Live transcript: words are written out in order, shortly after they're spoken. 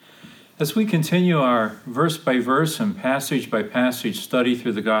As we continue our verse-by-verse and passage-by-passage study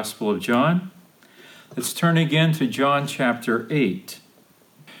through the Gospel of John, let's turn again to John chapter 8.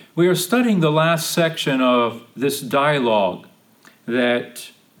 We are studying the last section of this dialogue that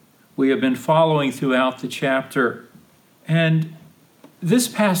we have been following throughout the chapter. And this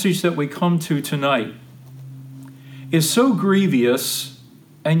passage that we come to tonight is so grievous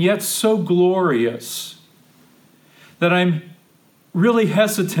and yet so glorious that I'm really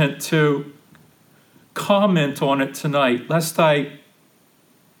hesitant to comment on it tonight, lest I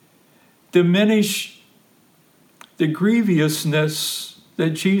diminish the grievousness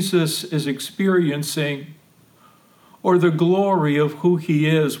that Jesus is experiencing or the glory of who he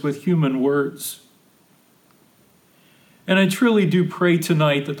is with human words. And I truly do pray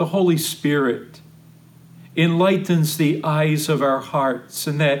tonight that the Holy Spirit enlightens the eyes of our hearts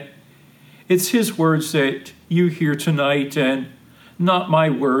and that it's his words that you hear tonight and not my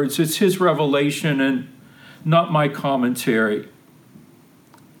words. It's his revelation and not my commentary.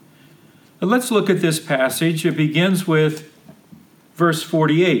 And let's look at this passage. It begins with verse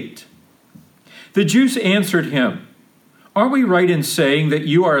 48. The Jews answered him, "Are we right in saying that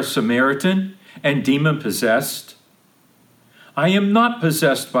you are a Samaritan and demon-possessed?" "I am not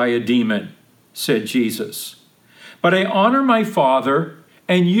possessed by a demon," said Jesus, "but I honor my Father,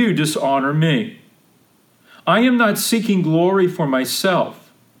 and you dishonor me. I am not seeking glory for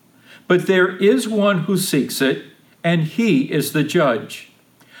myself, but there is one who seeks it, and he is the judge.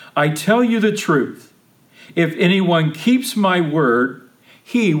 I tell you the truth. If anyone keeps my word,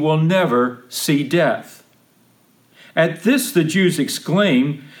 he will never see death." At this the Jews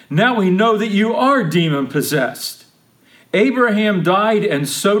exclaimed, "Now we know that you are demon-possessed. Abraham died, and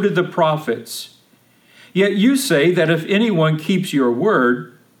so did the prophets. Yet you say that if anyone keeps your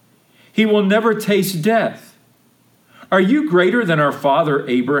word, he will never taste death. Are you greater than our father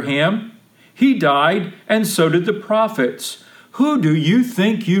Abraham? He died, and so did the prophets. Who do you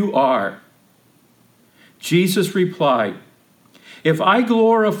think you are?" Jesus replied, "If I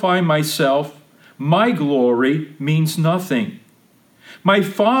glorify myself, my glory means nothing. My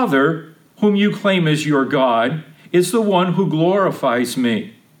Father, whom you claim as your God, is the one who glorifies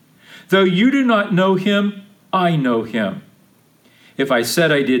me. Though you do not know him, I know him. If I said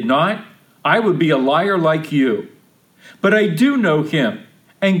I did not, I would be a liar like you. But I do know him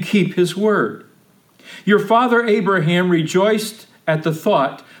and keep his word. Your father Abraham rejoiced at the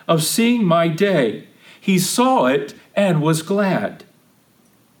thought of seeing my day. He saw it and was glad."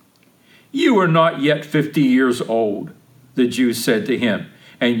 "You are not yet 50 years old," the Jews said to him,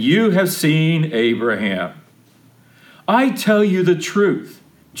 "and you have seen Abraham." "I tell you the truth,"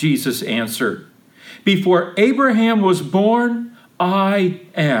 Jesus answered. "Before Abraham was born, I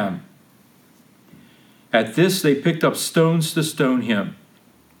am." At this they picked up stones to stone him.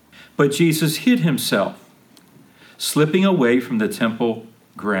 But Jesus hid himself, slipping away from the temple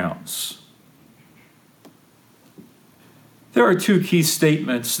grounds. There are two key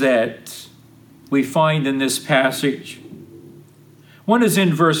statements that we find in this passage. One is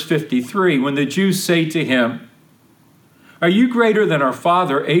in verse 53, when the Jews say to him, "Are you greater than our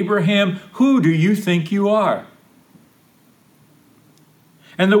father Abraham? Who do you think you are?"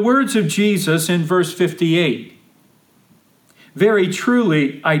 And the words of Jesus in verse 58, "Very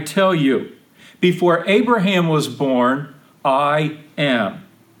truly, I tell you, before Abraham was born, I am."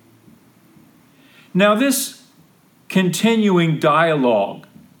 Now this continuing dialogue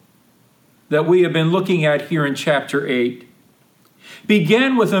that we have been looking at here in chapter 8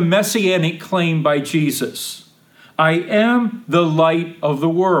 began with a messianic claim by Jesus. I am the light of the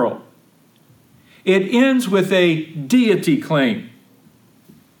world. It ends with a deity claim.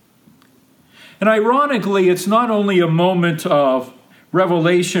 And ironically, it's not only a moment of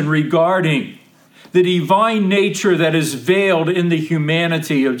revelation regarding the divine nature that is veiled in the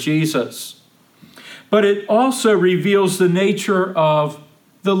humanity of Jesus, but it also reveals the nature of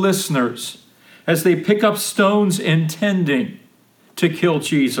the listeners as they pick up stones intending to kill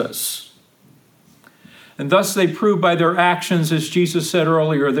Jesus. And thus they prove by their actions, as Jesus said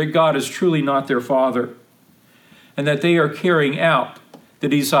earlier, that God is truly not their Father and that they are carrying out the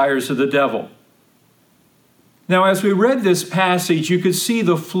desires of the devil. Now, as we read this passage, you could see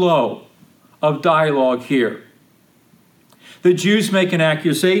the flow of dialogue here. The Jews make an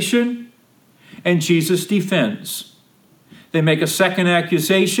accusation, and Jesus defends. They make a second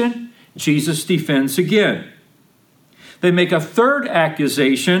accusation, Jesus defends again. They make a third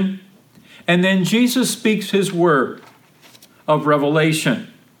accusation, and then Jesus speaks his word of revelation.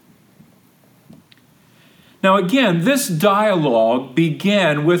 Now again, this dialogue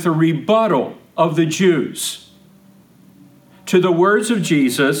began with a rebuttal of the Jews to the words of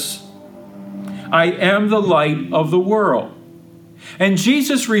Jesus I am the light of the world. And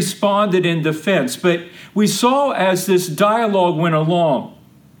Jesus responded in defense, but we saw as this dialogue went along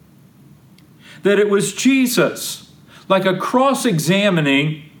that it was Jesus, like a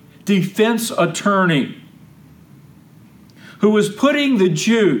cross-examining defense attorney, who was putting the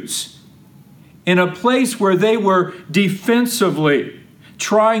Jews in a place where they were defensively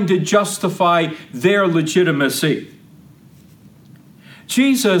trying to justify their legitimacy.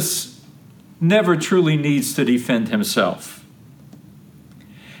 Jesus never truly needs to defend himself.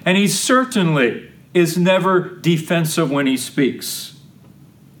 And he certainly is never defensive when he speaks.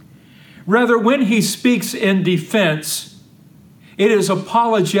 Rather, when he speaks in defense, it is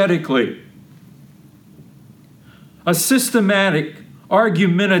apologetically, a systematic,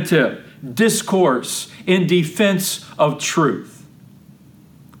 argumentative discourse in defense of truth.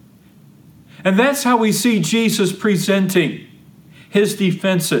 And that's how we see Jesus presenting his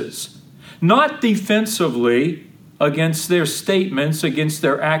defenses, not defensively against their statements, against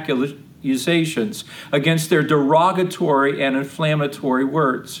their accusations, against their derogatory and inflammatory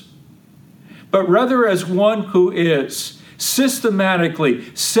words, but rather as one who is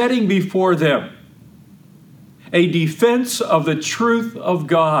systematically setting before them a defense of the truth of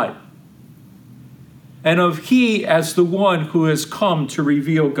God and of he as the one who has come to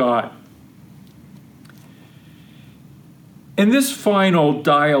reveal God. In this final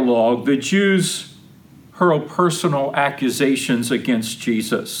dialogue, the Jews hurl personal accusations against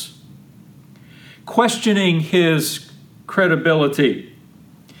Jesus, questioning his credibility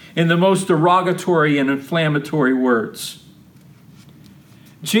in the most derogatory and inflammatory words.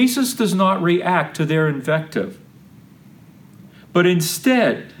 Jesus does not react to their invective, but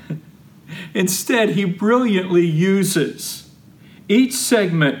instead he brilliantly uses each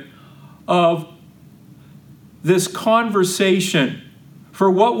segment of this conversation for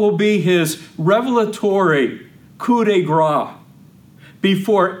what will be his revelatory coup de grace.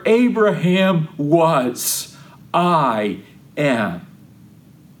 Before Abraham was, I am.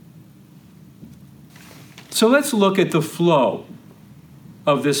 So let's look at the flow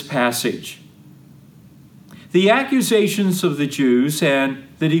of this passage. The accusations of the Jews and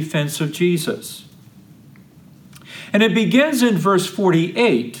the defense of Jesus. And it begins in verse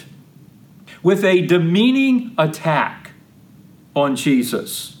 48 with a demeaning attack on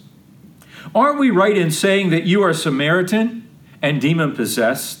Jesus. Aren't we right in saying that you are Samaritan and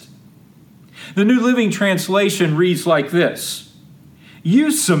demon-possessed? The New Living Translation reads like this: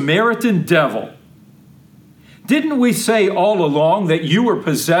 You Samaritan devil, didn't we say all along that you were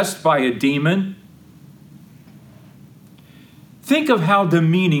possessed by a demon? Think of how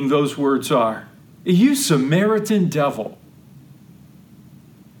demeaning those words are. You Samaritan devil.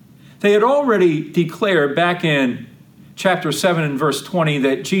 They had already declared back in chapter 7 and verse 20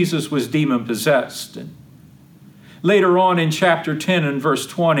 that Jesus was demon-possessed. And later on in chapter 10 and verse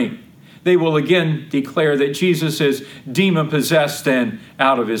 20, they will again declare that Jesus is demon-possessed and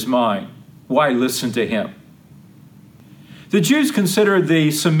out of his mind. Why listen to him? The Jews considered the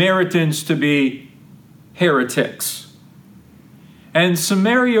Samaritans to be heretics. And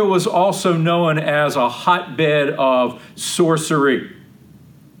Samaria was also known as a hotbed of sorcery.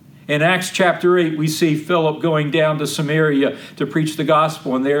 In Acts chapter 8, we see Philip going down to Samaria to preach the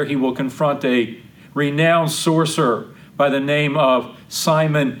gospel, and there he will confront a renowned sorcerer by the name of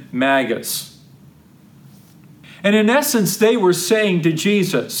Simon Magus. And in essence, they were saying to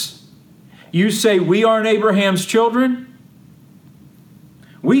Jesus, you say we aren't Abraham's children?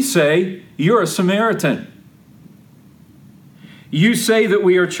 We say you're a Samaritan. You say that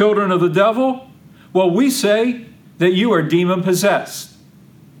we are children of the devil? Well, we say that you are demon-possessed.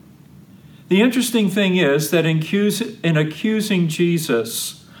 The interesting thing is that in accusing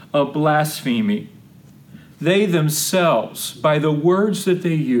Jesus of blasphemy, they themselves, by the words that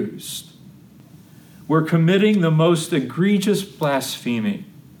they used, were committing the most egregious blasphemy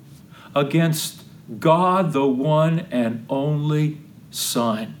against God, the one and only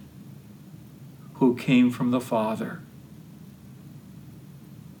Son, who came from the Father.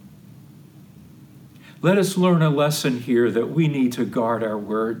 Let us learn a lesson here that we need to guard our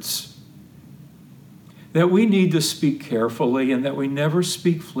words, that we need to speak carefully, and that we never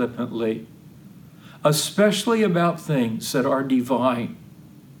speak flippantly, especially about things that are divine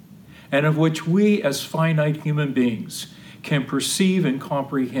and of which we as finite human beings can perceive and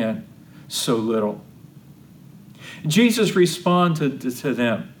comprehend so little. Jesus responded to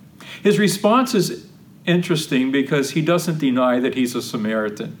them. His response is interesting because he doesn't deny that he's a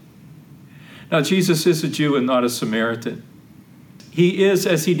Samaritan. Now, Jesus is a Jew and not a Samaritan. He is,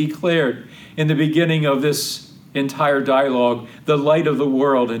 as he declared in the beginning of this entire dialogue, the light of the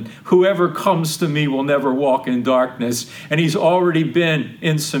world, and whoever comes to me will never walk in darkness. And he's already been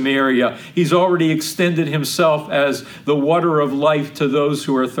in Samaria. He's already extended himself as the water of life to those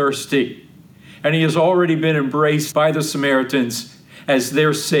who are thirsty. And he has already been embraced by the Samaritans as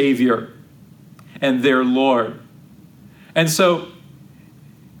their Savior and their Lord. And so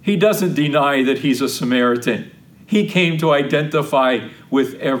he doesn't deny that he's a Samaritan. He came to identify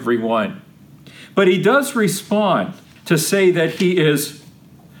with everyone. But he does respond to say that he is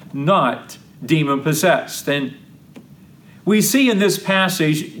not demon-possessed. And we see in this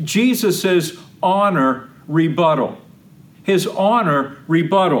passage Jesus' honor rebuttal. His honor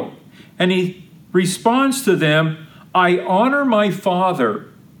rebuttal. And he responds to them, I honor my Father,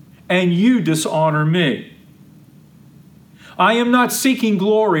 and you dishonor me. I am not seeking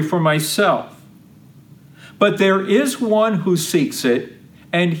glory for myself, but there is one who seeks it,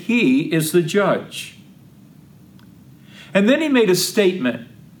 and he is the judge. And then he made a statement.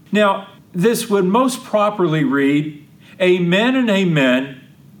 Now, this would most properly read, Amen and amen.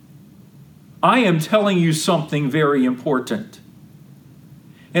 I am telling you something very important.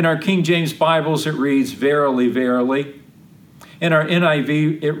 In our King James Bibles, it reads, Verily, verily. In our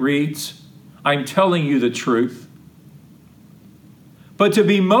NIV, it reads, I'm telling you the truth. But to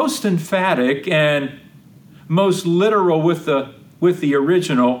be most emphatic and most literal with the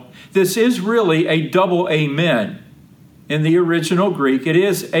original, this is really a double amen. In the original Greek, it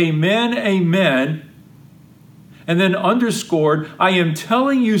is amen, amen, and then underscored, I am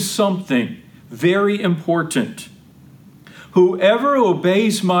telling you something very important. Whoever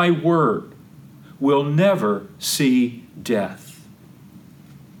obeys my word will never see death.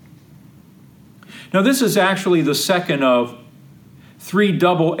 Now, this is actually the second of 3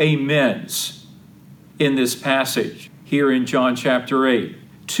 double amens in this passage here in John chapter 8.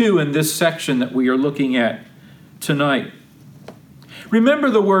 2 in this section that we are looking at tonight. Remember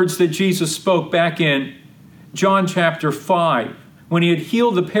the words that Jesus spoke back in John chapter 5 when he had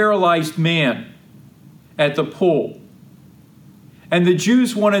healed the paralyzed man at the pool. And the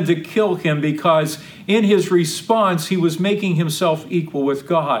Jews wanted to kill him because in his response he was making himself equal with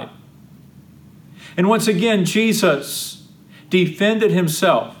God. And once again, Jesus defended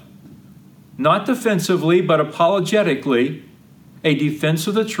himself, not defensively, but apologetically, a defense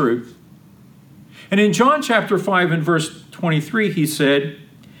of the truth. And in John chapter 5 and verse 23, he said,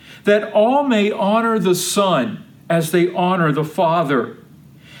 that all may honor the Son as they honor the Father.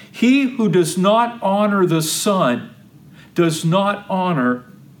 He who does not honor the Son does not honor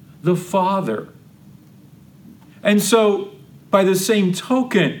the Father. And so, by the same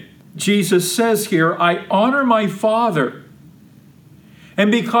token, Jesus says here, I honor my Father.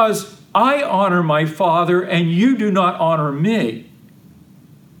 And because I honor my Father and you do not honor me,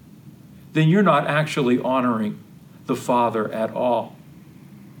 then you're not actually honoring the Father at all.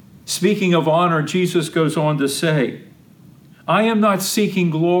 Speaking of honor, Jesus goes on to say, I am not seeking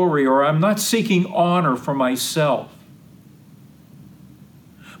glory or I'm not seeking honor for myself.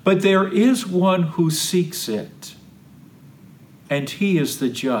 But there is one who seeks it, and he is the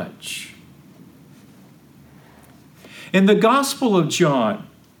judge. In the Gospel of John,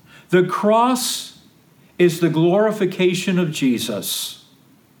 the cross is the glorification of Jesus,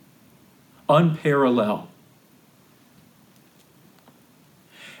 unparalleled.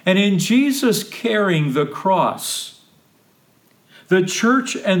 And in Jesus carrying the cross, the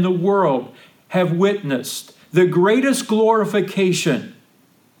church and the world have witnessed the greatest glorification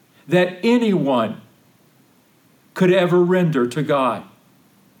that anyone could ever render to God.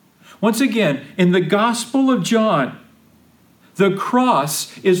 Once again, in the Gospel of John, the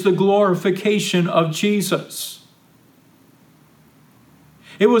cross is the glorification of Jesus.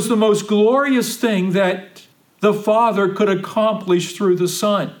 It was the most glorious thing that the Father could accomplish through the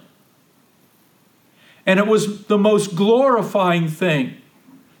Son. And it was the most glorifying thing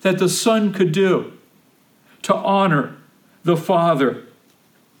that the Son could do to honor the Father.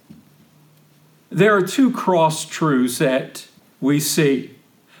 There are 2 cross truths that we see.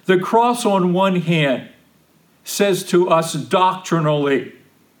 The cross on one hand says to us doctrinally,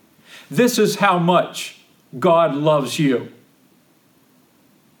 this is how much God loves you.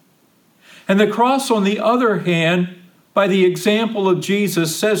 And the cross on the other hand, by the example of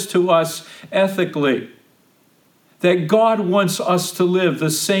Jesus, says to us ethically that God wants us to live the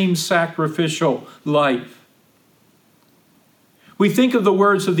same sacrificial life. We think of the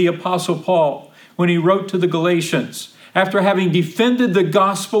words of the Apostle Paul when he wrote to the Galatians, after having defended the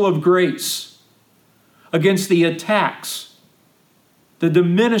gospel of grace against the attacks, the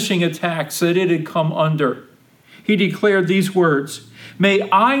diminishing attacks that it had come under. He declared these words, may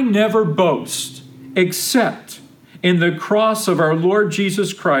I never boast except in the cross of our Lord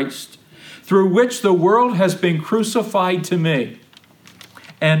Jesus Christ, through which the world has been crucified to me,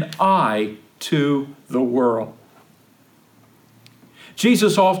 and I to the world.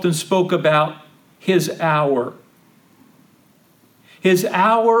 Jesus often spoke about his hour. His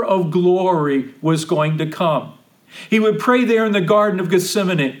hour of glory was going to come. He would pray there in the Garden of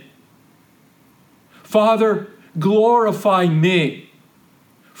Gethsemane, Father, glorify me,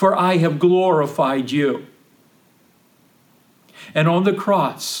 for I have glorified you. And on the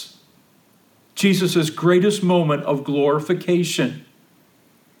cross, Jesus' greatest moment of glorification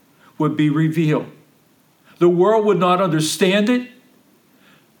would be revealed. The world would not understand it.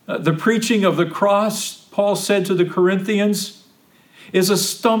 The preaching of the cross, Paul said to the Corinthians, is a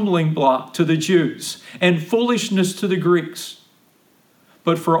stumbling block to the Jews and foolishness to the Greeks.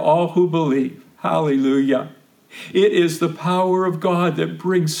 But for all who believe, hallelujah, it is the power of God that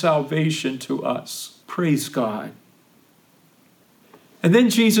brings salvation to us. Praise God. And then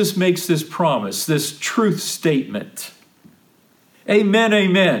Jesus makes this promise, this truth statement. Amen,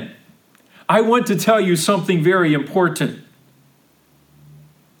 amen. I want to tell you something very important.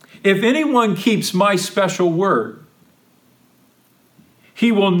 If anyone keeps my special word,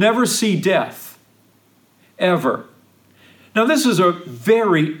 he will never see death, ever. Now, this is a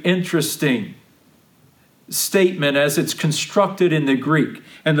very interesting statement as it's constructed in the Greek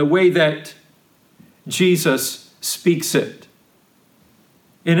and the way that Jesus speaks it.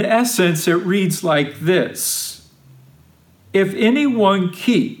 In essence, it reads like this: if anyone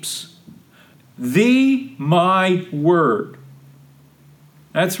keeps my word.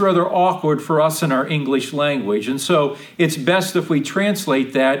 That's rather awkward for us in our English language, and so it's best if we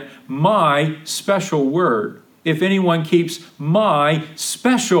translate that, my special word. If anyone keeps my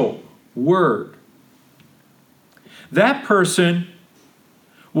special word. That person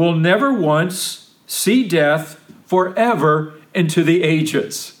will never once see death forever into the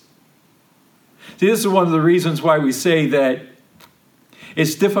ages. See, this is one of the reasons why we say that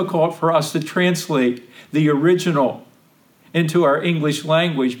it's difficult for us to translate the original into our English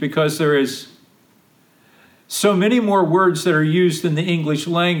language, because there is so many more words that are used in the English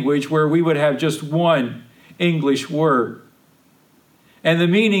language where we would have just one English word. And the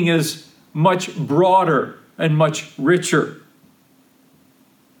meaning is much broader and much richer.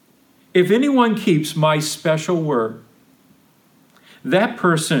 If anyone keeps my special word, that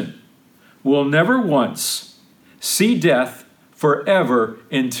person will never once see death forever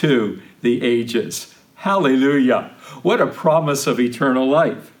into the ages. Hallelujah. What a promise of eternal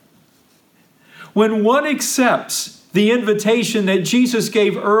life. When one accepts the invitation that Jesus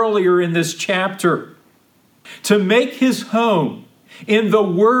gave earlier in this chapter to make his home in the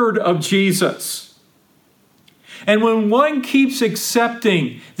Word of Jesus, and when one keeps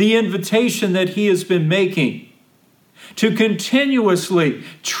accepting the invitation that he has been making to continuously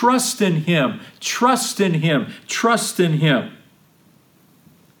trust in him, trust in him, trust in him,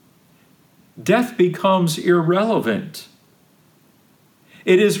 death becomes irrelevant.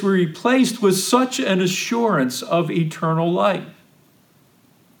 It is replaced with such an assurance of eternal life.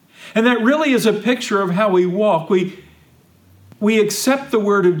 And that really is a picture of how we walk. We accept the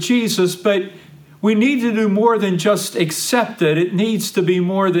word of Jesus, but we need to do more than just accept it. It needs to be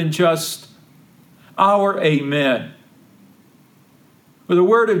more than just our amen. For the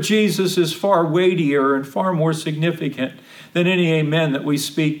word of Jesus is far weightier and far more significant than any amen that we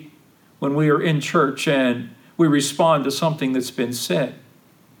speak when we are in church and we respond to something that's been said.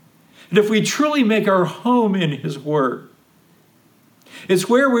 And if we truly make our home in his word, it's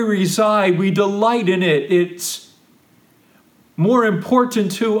where we reside, we delight in it, it's more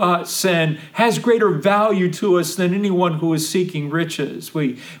important to us and has greater value to us than anyone who is seeking riches.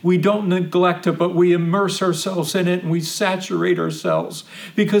 We don't neglect it, but we immerse ourselves in it and we saturate ourselves.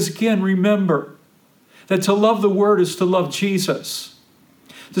 Because again, remember that to love the word is to love Jesus.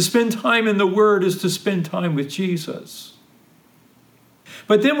 To spend time in the Word is to spend time with Jesus.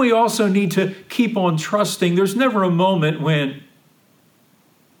 But then we also need to keep on trusting. There's never a moment when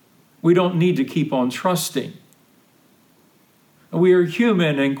we don't need to keep on trusting. We are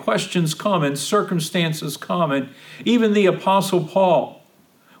human and questions come and circumstances come. And even the Apostle Paul,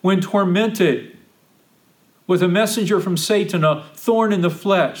 when tormented with a messenger from Satan, a thorn in the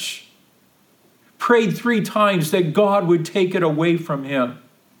flesh, prayed 3 times that God would take it away from him.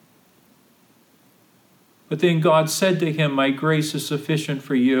 But then God said to him, my grace is sufficient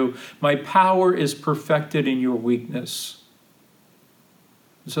for you. My power is perfected in your weakness.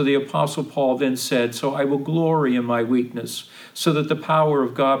 So the Apostle Paul then said, so I will glory in my weakness, so that the power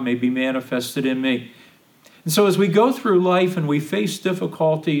of God may be manifested in me. And so as we go through life and we face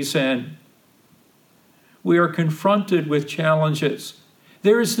difficulties and we are confronted with challenges,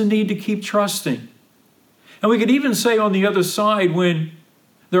 there is the need to keep trusting. And we could even say on the other side, when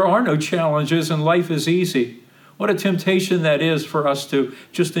there are no challenges and life is easy, what a temptation that is for us to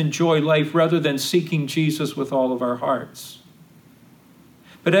just enjoy life rather than seeking Jesus with all of our hearts.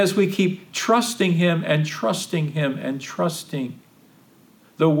 But as we keep trusting him and trusting him and trusting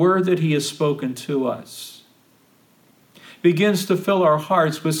the word that he has spoken to us, begins to fill our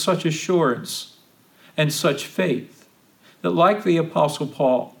hearts with such assurance and such faith that, like the Apostle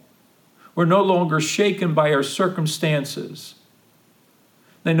Paul, we're no longer shaken by our circumstances.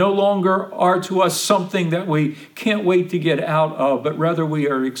 They no longer are to us something that we can't wait to get out of, but rather we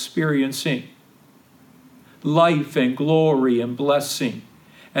are experiencing life and glory and blessing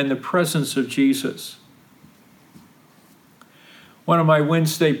and the presence of Jesus. One of my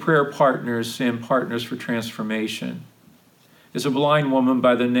Wednesday prayer partners in Partners for Transformation is a blind woman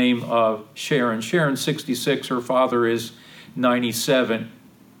by the name of Sharon. Sharon's 66, her father is 97.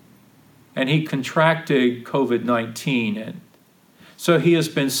 And he contracted COVID-19. And so he has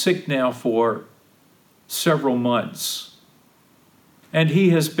been sick now for several months. And he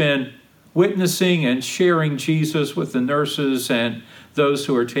has been witnessing and sharing Jesus with the nurses and those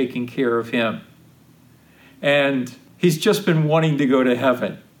who are taking care of him. And he's just been wanting to go to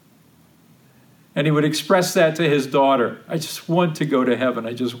heaven. And he would express that to his daughter. I just want to go to heaven.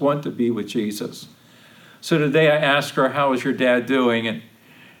 I just want to be with Jesus. So today I asked her, how is your dad doing? And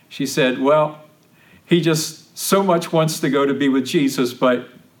she said, well, he just so much wants to go to be with Jesus, but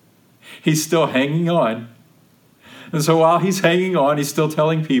he's still hanging on. And so while he's hanging on, he's still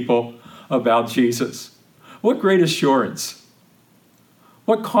telling people about Jesus. What great assurance.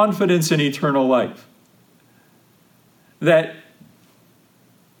 What confidence in eternal life. That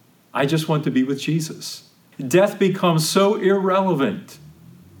I just want to be with Jesus. Death becomes so irrelevant.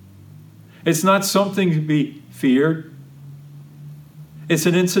 It's not something to be feared. It's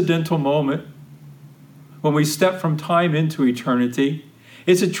an incidental moment when we step from time into eternity.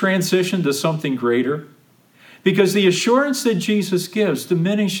 It's a transition to something greater because the assurance that Jesus gives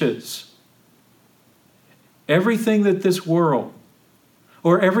diminishes everything that this world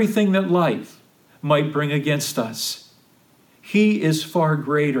or everything that life might bring against us. He is far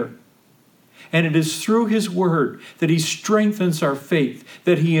greater. And it is through his word that he strengthens our faith,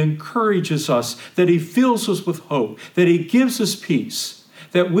 that he encourages us, that he fills us with hope, that he gives us peace,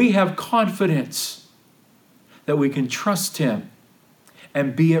 that we have confidence, that we can trust him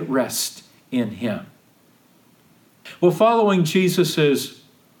and be at rest in him. Well, following Jesus'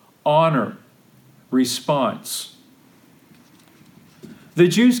 honor response, the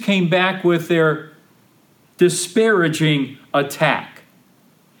Jews came back with their disparaging attack.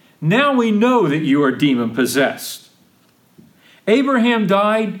 Now we know that you are demon-possessed. Abraham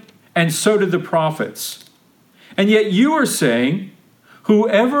died, and so did the prophets. And yet you are saying,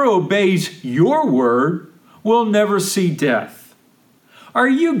 whoever obeys your word will never see death. Are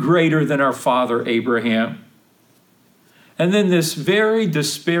you greater than our father Abraham? And then this very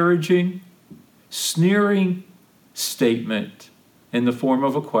disparaging, sneering statement in the form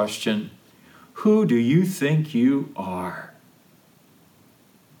of a question, who do you think you are?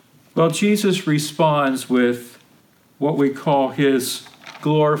 Well, Jesus responds with what we call his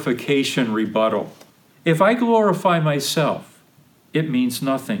glorification rebuttal. If I glorify myself, it means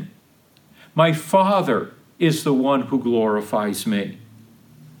nothing. My Father is the one who glorifies me.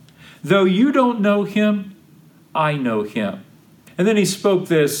 Though you don't know him, I know him. And then he spoke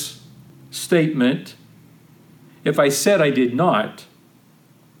this statement, if I said I did not,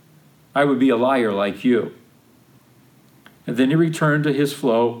 I would be a liar like you. And then he returned to his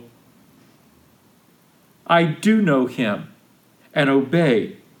flow. I do know him and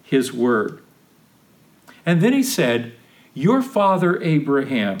obey his word. And then he said, your father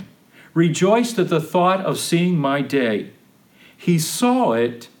Abraham rejoiced at the thought of seeing my day. He saw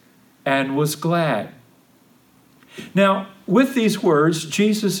it and was glad. Now, with these words,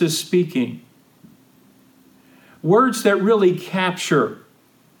 Jesus is speaking words that really capture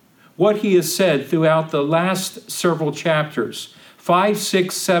what he has said throughout the last several chapters, 5,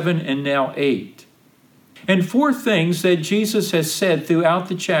 6, 7, and now 8. And 4 things that Jesus has said throughout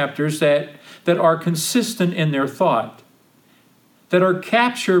the chapters that are consistent in their thought, that are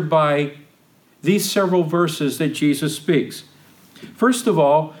captured by these several verses that Jesus speaks. First of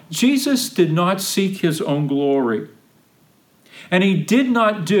all, Jesus did not seek his own glory. And he did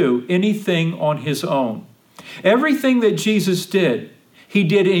not do anything on his own. Everything that Jesus did, he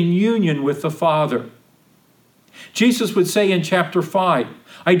did in union with the Father. Jesus would say in chapter 5,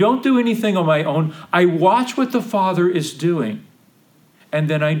 I don't do anything on my own. I watch what the Father is doing, and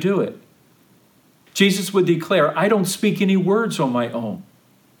then I do it. Jesus would declare, I don't speak any words on my own.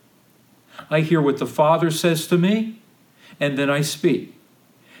 I hear what the Father says to me, and then I speak.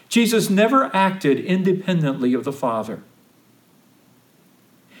 Jesus never acted independently of the Father.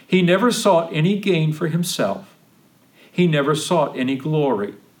 He never sought any gain for himself. He never sought any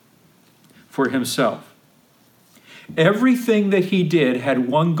glory for himself. Everything that he did had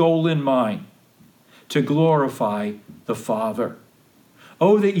one goal in mind, to glorify the Father.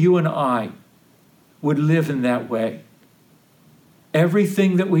 Oh, that you and I would live in that way.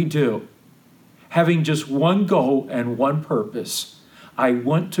 Everything that we do, having just one goal and one purpose. I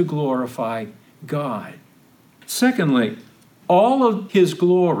want to glorify God. Secondly, all of his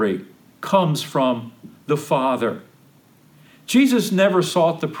glory comes from the Father. Jesus never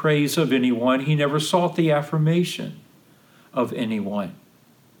sought the praise of anyone. He never sought the affirmation of anyone.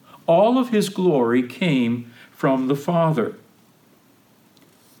 All of his glory came from the Father.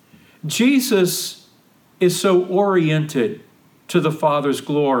 Jesus is so oriented to the Father's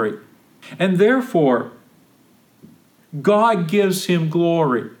glory, and therefore, God gives him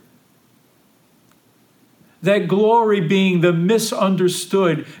glory. That glory being the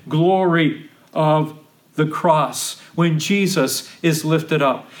misunderstood glory of the cross when Jesus is lifted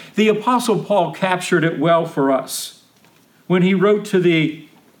up. The Apostle Paul captured it well for us when he wrote to the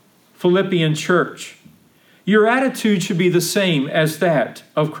Philippian church. Your attitude should be the same as that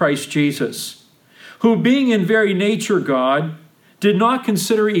of Christ Jesus, who being in very nature God, did not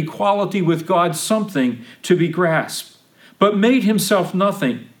consider equality with God something to be grasped, but made himself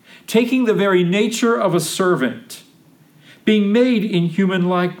nothing, taking the very nature of a servant, being made in human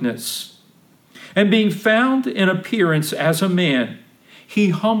likeness, and being found in appearance as a man, he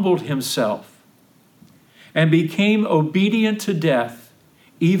humbled himself and became obedient to death,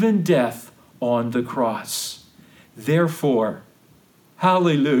 even death on the cross. Therefore,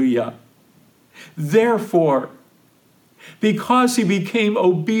 hallelujah, therefore, because he became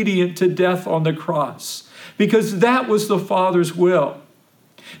obedient to death on the cross, because that was the Father's will,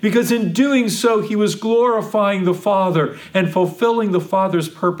 because in doing so he was glorifying the Father and fulfilling the Father's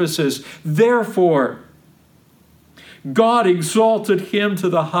purposes. Therefore, God exalted him to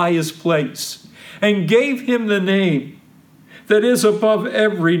the highest place and gave him the name that is above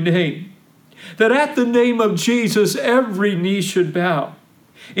every name, that at the name of Jesus every knee should bow,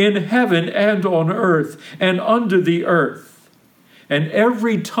 in heaven and on earth and under the earth, and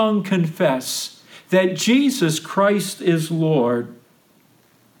every tongue confess that Jesus Christ is Lord,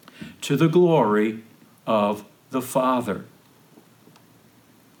 to the glory of the Father.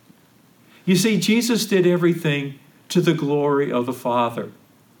 You see, Jesus did everything to the glory of the Father.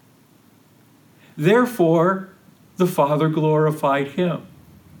 Therefore, the Father glorified him.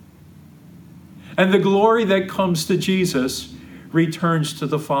 And the glory that comes to Jesus returns to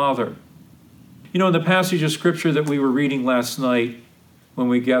the Father. You know, in the passage of Scripture that we were reading last night when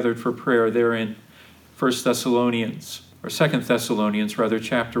we gathered for prayer there in 1 Thessalonians, or 2 Thessalonians rather,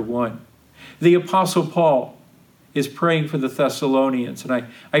 chapter 1, the Apostle Paul is praying for the Thessalonians. And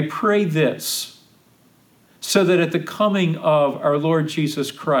I pray this so that at the coming of our Lord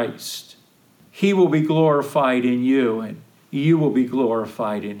Jesus Christ, he will be glorified in you and you will be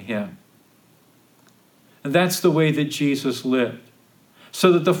glorified in him. And that's the way that Jesus lived,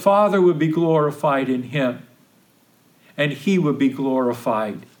 so that the Father would be glorified in him and he would be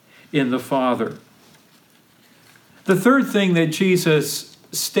glorified in the Father. The third thing that Jesus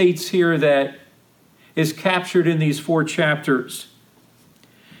states here that is captured in these 4 chapters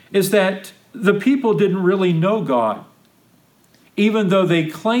is that the people didn't really know God, even though they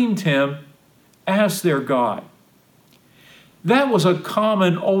claimed him as their God. That was a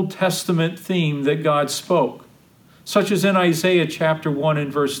common Old Testament theme that God spoke, such as in Isaiah chapter 1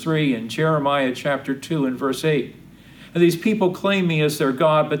 and verse 3 and Jeremiah chapter 2 and verse 8. And these people claim me as their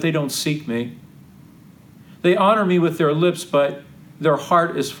God, but they don't seek me. They honor me with their lips, but their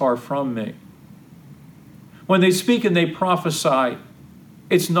heart is far from me. When they speak and they prophesy,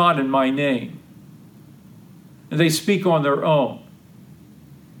 it's not in my name. And they speak on their own.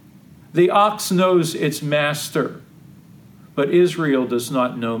 The ox knows its master, but Israel does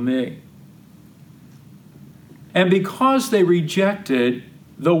not know me. And because they rejected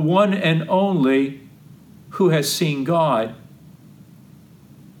the one and only who has seen God,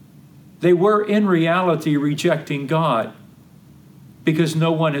 they were in reality rejecting God, because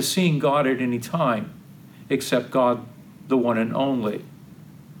no one has seen God at any time except God, the one and only.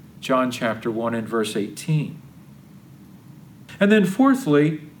 John chapter 1 and verse 18. And then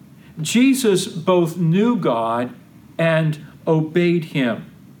fourthly, Jesus both knew God and obeyed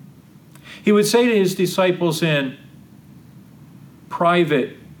him. He would say to his disciples in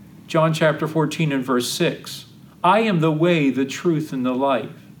private John chapter 14 and verse 6. I am the way, the truth, and the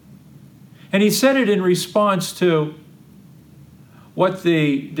life. And he said it in response to what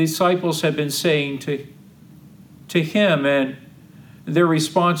the disciples had been saying to him and their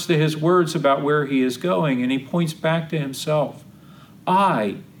response to his words about where he is going. And he points back to himself.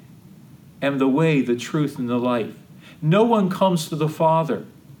 I am the way, the truth, and the life. No one comes to the Father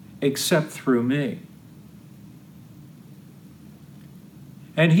except through me.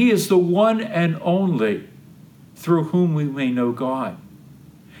 And he is the one and only through whom we may know God.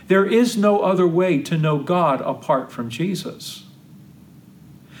 There is no other way to know God apart from Jesus.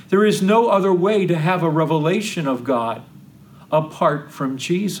 There is no other way to have a revelation of God apart from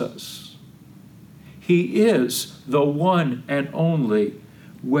Jesus. He is the one and only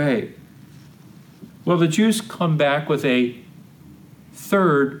way. Well, the Jews come back with a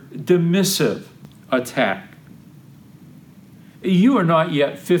third dismissive attack. You are not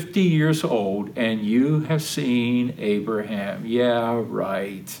yet 50 years old, and you have seen Abraham. Yeah,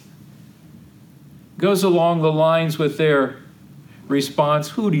 right. Goes along the lines with their response,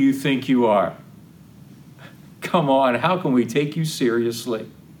 who do you think you are? Come on, how can we take you seriously?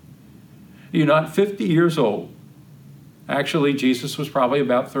 You're not 50 years old. Actually, Jesus was probably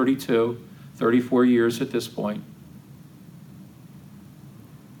about 32, 34 years at this point.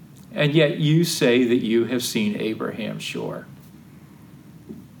 And yet you say that you have seen Abraham, sure.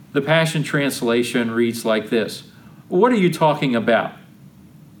 The Passion Translation reads like this. What are you talking about?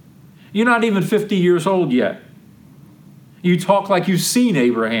 You're not even 50 years old yet. You talk like you've seen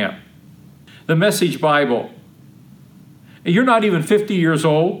Abraham. The Message Bible. You're not even 50 years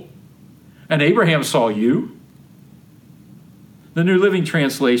old, and Abraham saw you. The New Living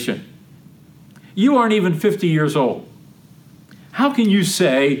Translation. You aren't even 50 years old. How can you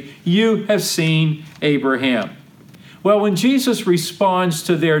say you have seen Abraham? Well, when Jesus responds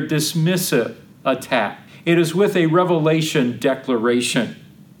to their dismissive attack, it is with a revelation declaration.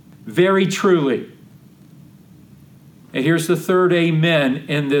 Very truly. And here's the third amen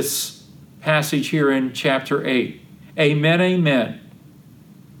in this passage here in chapter 8. Amen, amen.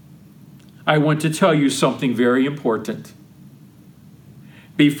 I want to tell you something very important.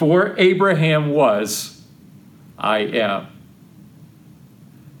 Before Abraham was, I am.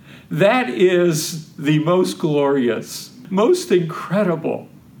 That is the most glorious, most incredible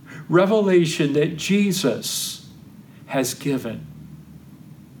revelation that Jesus has given.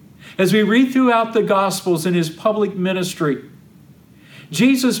 As we read throughout the Gospels in his public ministry,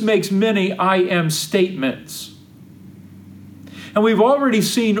 Jesus makes many I am statements. And we've already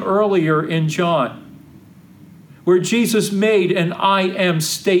seen earlier in John where Jesus made an I am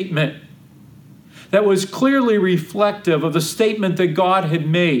statement that was clearly reflective of the statement that God had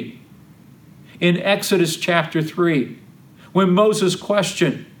made in Exodus chapter 3, when Moses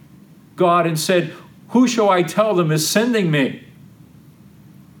questioned God and said, who shall I tell them is sending me?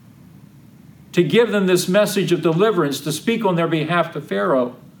 To give them this message of deliverance, to speak on their behalf to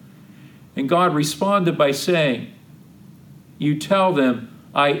Pharaoh. And God responded by saying, you tell them,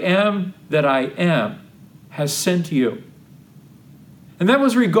 I am that I am has sent you. And that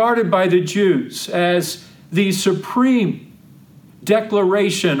was regarded by the Jews as the supreme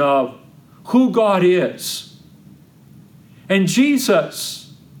declaration of who God is. And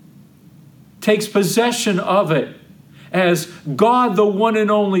Jesus takes possession of it as God, the one and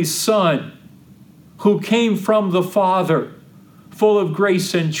only Son, who came from the Father, full of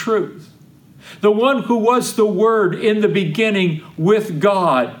grace and truth. The one who was the Word in the beginning with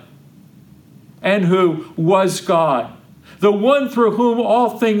God, and who was God. The one through whom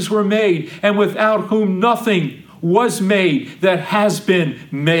all things were made, and without whom nothing was made that has been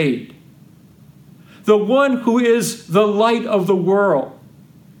made. The one who is the light of the world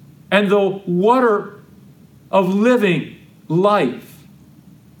and the water of living life.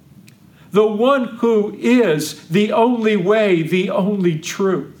 The one who is the only way, the only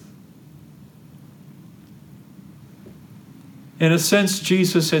truth. In a sense,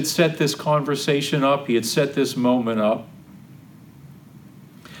 Jesus had set this conversation up. He had set this moment up.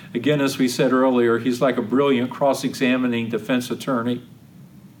 Again, as we said earlier, he's like a brilliant cross-examining defense attorney,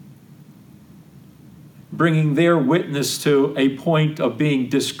 bringing their witness to a point of being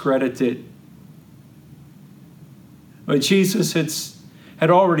discredited. But Jesus had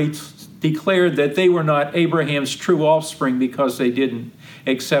already declared that they were not Abraham's true offspring because they didn't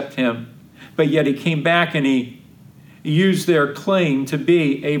accept him. But yet he came back and he used their claim to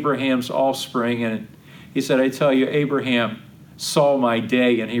be Abraham's offspring. And he said, I tell you, Abraham saw my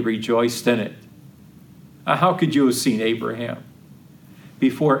day and he rejoiced in it. How could you have seen Abraham?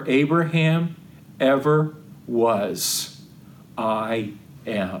 Before Abraham ever was, I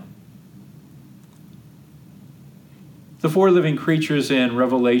am. The four living creatures in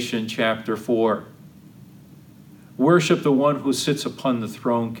Revelation chapter 4 worship the one who sits upon the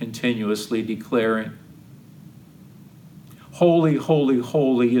throne continuously, declaring, "Holy, holy,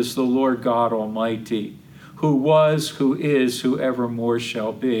 holy is the Lord God Almighty, who was, who is, who evermore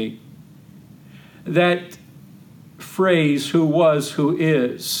shall be." That phrase, "who was, who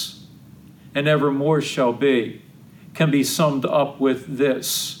is, and evermore shall be," can be summed up with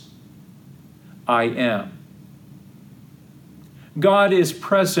this: I am. God is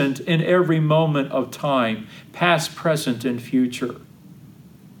present in every moment of time, past, present, and future.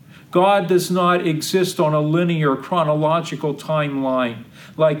 God does not exist on a linear chronological timeline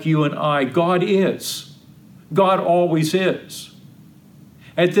like you and I. God is. God always is.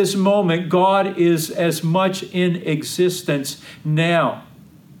 At this moment, God is as much in existence now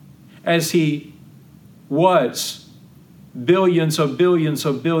as he was billions of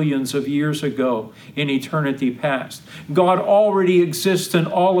years ago in eternity past. God already exists in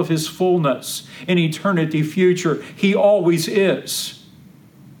all of his fullness in eternity future. He always is.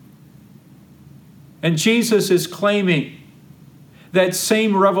 And Jesus is claiming that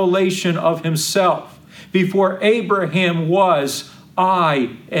same revelation of himself. Before Abraham was,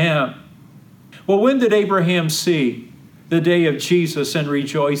 I am. Well, when did Abraham see the day of Jesus and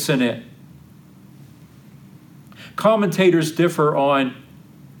rejoice in it? Commentators differ on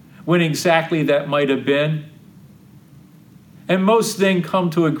when exactly that might have been. And most then come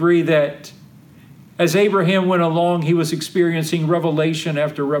to agree that as Abraham went along, he was experiencing revelation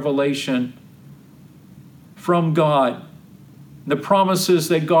after revelation from God, the promises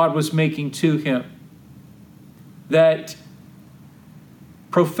that God was making to him, that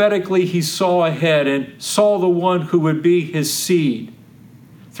prophetically he saw ahead and saw the one who would be his seed,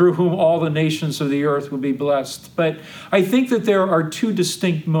 through whom all the nations of the earth would be blessed. But I think that there are two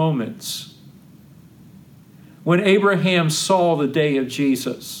distinct moments when Abraham saw the day of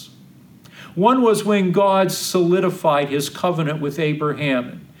Jesus. One was when God solidified his covenant with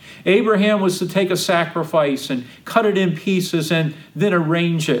Abraham. Abraham was to take a sacrifice and cut it in pieces and then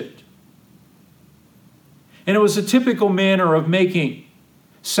arrange it. And it was a typical manner of making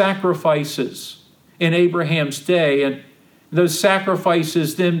sacrifices in Abraham's day, and those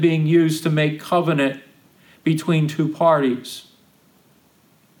sacrifices then being used to make covenant between two parties.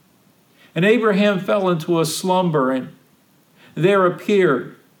 And Abraham fell into a slumber, and there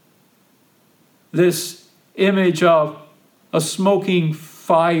appeared this image of a smoking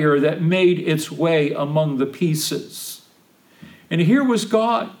fire that made its way among the pieces. And here was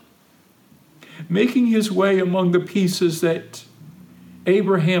God making his way among the pieces that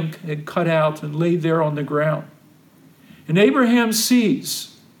Abraham had cut out and laid there on the ground. And Abraham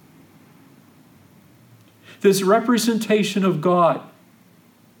sees this representation of God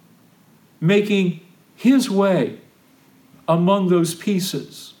making his way among those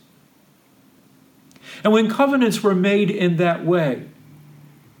pieces. And when covenants were made in that way,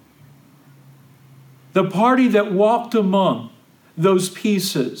 the party that walked among those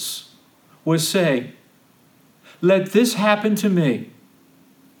pieces was saying, "Let this happen to me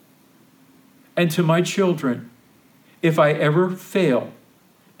and to my children if I ever fail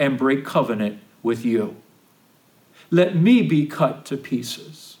and break covenant with you. Let me be cut to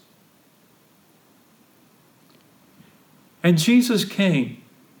pieces." And Jesus came.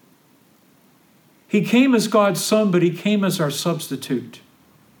 He came as God's Son, but he came as our substitute.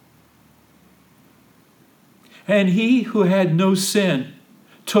 And he who had no sin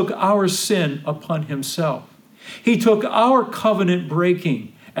took our sin upon himself. He took our covenant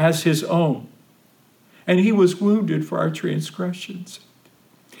breaking as his own. And he was wounded for our transgressions.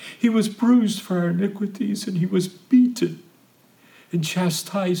 He was bruised for our iniquities, and he was beaten and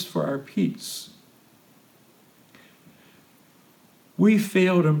chastised for our peace. We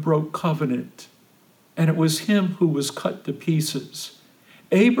failed and broke covenant, and it was him who was cut to pieces.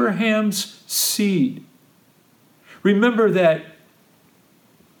 Abraham's seed. Remember that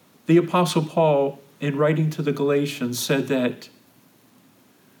the Apostle Paul, in writing to the Galatians, said that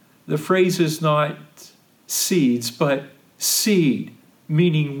the phrase is not seeds, but seed,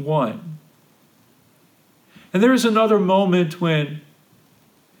 meaning one. And there is another moment when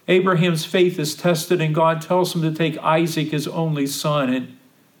Abraham's faith is tested, and God tells him to take Isaac, his only son, and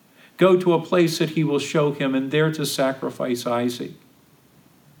go to a place that he will show him, and there to sacrifice Isaac.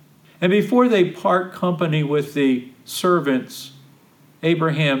 And before they part company with the servants,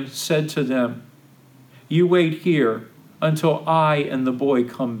 Abraham said to them, "You wait here until I and the boy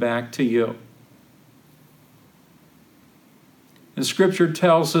come back to you." And Scripture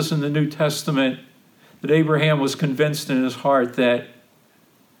tells us in the New Testament that Abraham was convinced in his heart that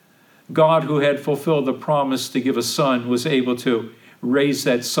God, who had fulfilled the promise to give a son, was able to raise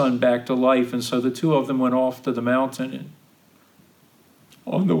that son back to life. And so the two of them went off to the mountain. And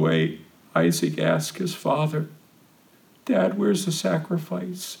on the way, Isaac asked his father, "Dad, where's the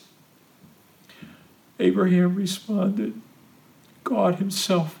sacrifice?" Abraham responded, "God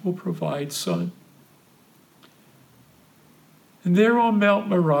himself will provide, son." And there on Mount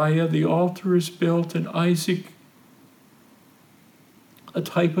Moriah, the altar is built, and Isaac, a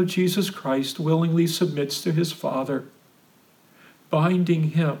type of Jesus Christ, willingly submits to his father,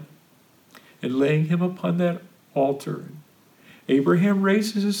 binding him and laying him upon that altar. Abraham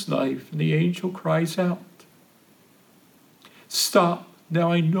raises his knife, and the angel cries out, "Stop,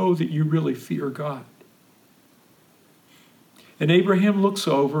 now I know that you really fear God." And Abraham looks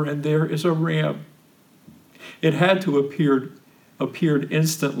over, and there is a ram. It had to appeared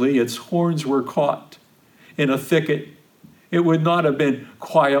instantly. Its horns were caught in a thicket. It would not have been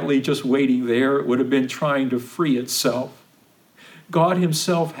quietly just waiting there. It would have been trying to free itself. God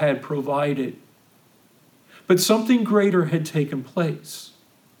himself had provided. But something greater had taken place.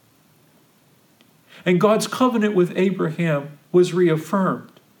 And God's covenant with Abraham was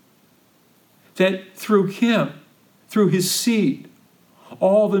reaffirmed. That through him, through his seed,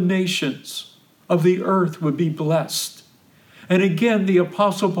 all the nations of the earth would be blessed. And again, the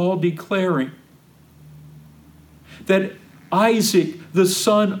Apostle Paul declaring that Isaac, the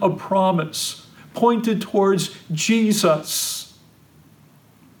son of promise, pointed towards Jesus,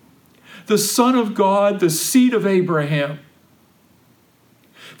 the Son of God, the seed of Abraham,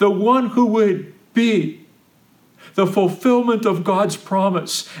 the one who would be the fulfillment of God's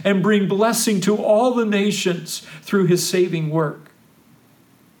promise and bring blessing to all the nations through his saving work.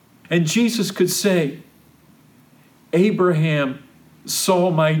 And Jesus could say, "Abraham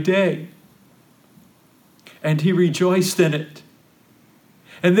saw my day, and he rejoiced in it."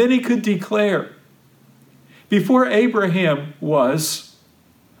 And then he could declare, "Before Abraham was,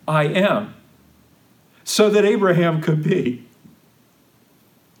 I am," so that Abraham could be.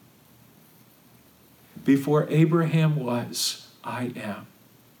 Before Abraham was, I am.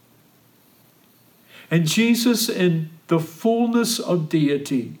 And Jesus, in the fullness of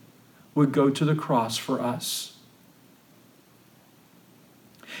deity, would go to the cross for us.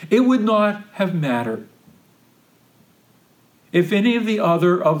 It would not have mattered if any of the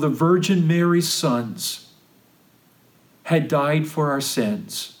other of the Virgin Mary's sons had died for our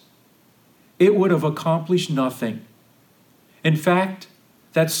sins. It would have accomplished nothing. In fact,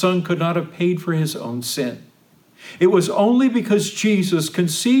 that son could not have paid for his own sin. It was only because Jesus,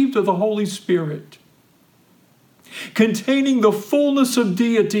 conceived of the Holy Spirit, containing the fullness of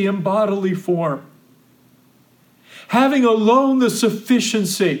deity in bodily form, having alone the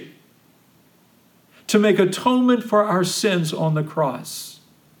sufficiency to make atonement for our sins on the cross.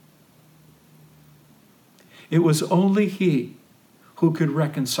 It was only he who could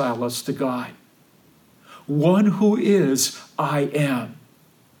reconcile us to God. One who is, I am.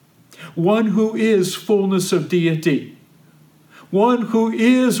 One who is fullness of deity. One who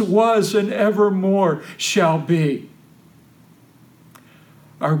is, was, and evermore shall be.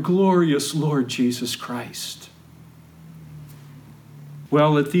 Our glorious Lord Jesus Christ.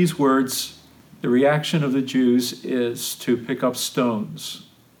 Well, at these words, the reaction of the Jews is to pick up stones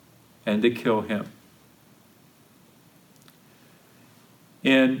and to kill him.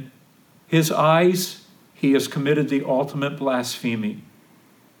 In his eyes, he has committed the ultimate blasphemy.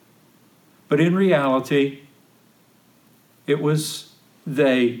 But in reality, it was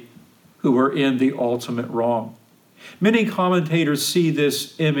they who were in the ultimate wrong. Many commentators see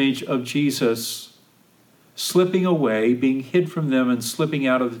this image of Jesus slipping away, being hid from them and slipping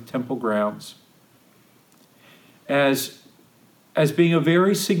out of the temple grounds as being a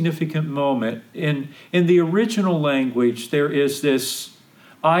very significant moment. In the original language, there is this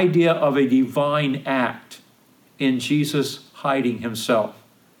idea of a divine act in Jesus hiding himself.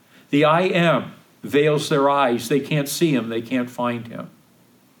 The I am veils their eyes. They can't see him. They can't find him.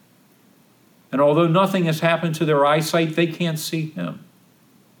 And although nothing has happened to their eyesight, they can't see him.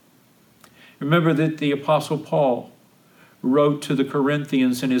 Remember that the Apostle Paul wrote to the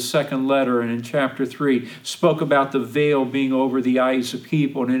Corinthians in his second letter, and in chapter 3 spoke about the veil being over the eyes of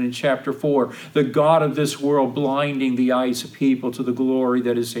people, and then in chapter 4, the God of this world blinding the eyes of people to the glory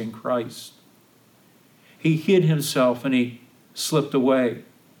that is in Christ. He hid himself and he slipped away.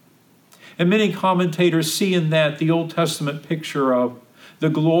 And many commentators see in that the Old Testament picture of the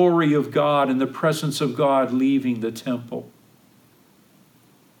glory of God and the presence of God leaving the temple.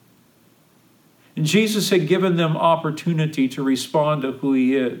 And Jesus had given them opportunity to respond to who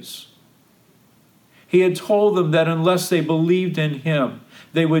he is. He had told them that unless they believed in him,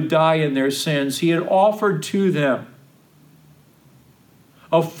 they would die in their sins. He had offered to them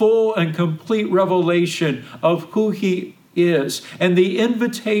a full and complete revelation of who he is and the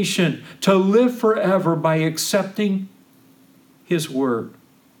invitation to live forever by accepting his word.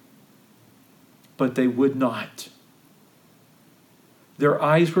 But they would not. Their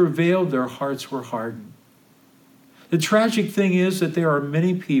eyes were veiled, their hearts were hardened. The tragic thing is that there are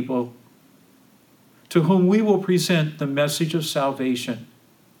many people to whom we will present the message of salvation,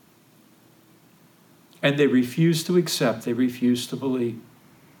 and they refuse to accept, they refuse to believe.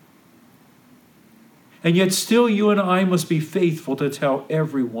 And yet still you and I must be faithful to tell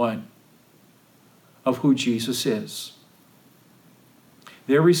everyone of who Jesus is.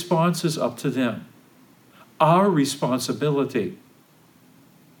 Their response is up to them. Our responsibility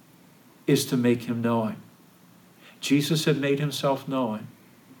is to make him known. Jesus had made himself known.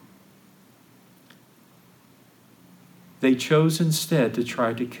 They chose instead to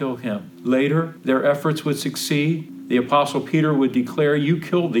try to kill him. Later, their efforts would succeed. The Apostle Peter would declare, "You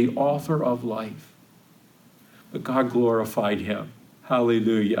killed the author of life." But God glorified him.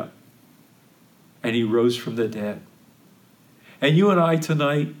 Hallelujah. And he rose from the dead. And you and I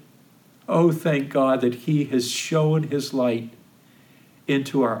tonight, oh, thank God that he has shown his light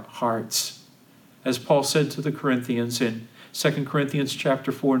into our hearts. As Paul said to the Corinthians in 2 Corinthians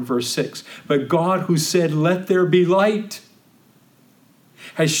chapter 4 and verse 6, "But God who said, 'Let there be light,'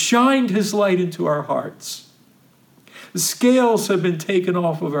 has shined his light into our hearts. The scales have been taken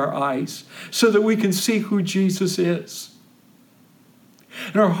off of our eyes so that we can see who Jesus is.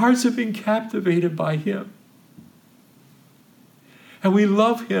 And our hearts have been captivated by him. And we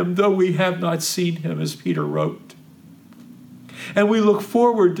love him though we have not seen him," as Peter wrote. And we look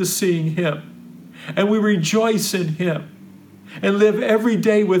forward to seeing him. And we rejoice in him. And live every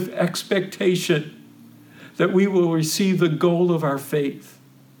day with expectation that we will receive the goal of our faith,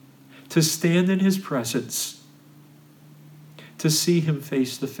 to stand in his presence, to see him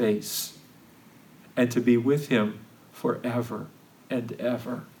face to face, and to be with him forever and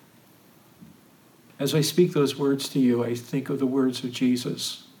ever. As I speak those words to you, I think of the words of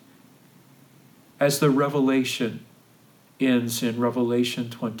Jesus as the revelation ends in Revelation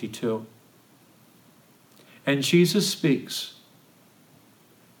 22. And Jesus speaks,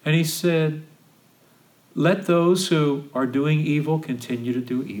 and he said, "Let those who are doing evil continue to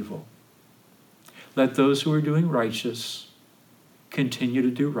do evil. Let those who are doing righteous continue to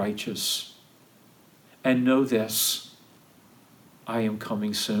do righteous. And know this, I am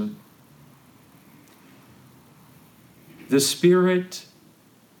coming soon." The Spirit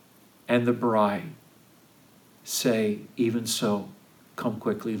and the bride say, "Even so, come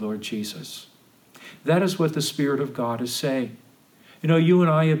quickly, Lord Jesus." That is what the Spirit of God is saying. You know, you and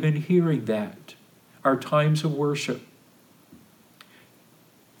I have been hearing that. Our times of worship.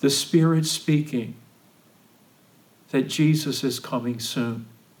 The Spirit speaking that Jesus is coming soon.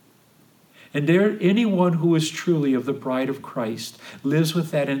 And anyone who is truly of the bride of Christ lives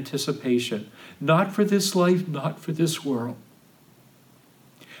with that anticipation, not for this life, not for this world,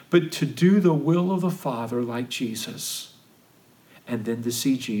 but to do the will of the Father like Jesus, and then to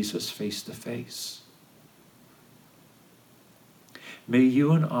see Jesus face to face. May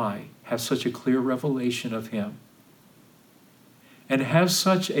you and I have such a clear revelation of him, and have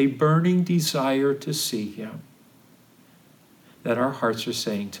such a burning desire to see him, that our hearts are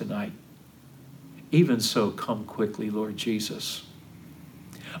saying tonight, "Even so, come quickly, Lord Jesus.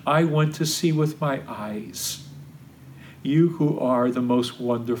 I want to see with my eyes you who are the most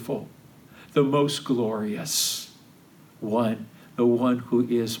wonderful, the most glorious one, the one who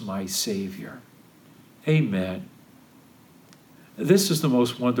is my Savior." Amen. This is the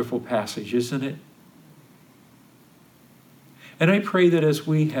most wonderful passage, isn't it? And I pray that as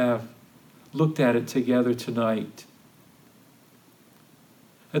we have looked at it together tonight,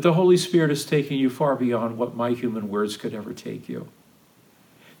 that the Holy Spirit has taken you far beyond what my human words could ever take you.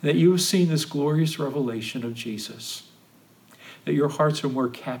 That you have seen this glorious revelation of Jesus. That your hearts are more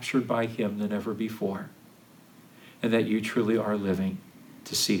captured by him than ever before. And that you truly are living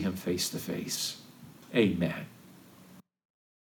to see him face to face. Amen.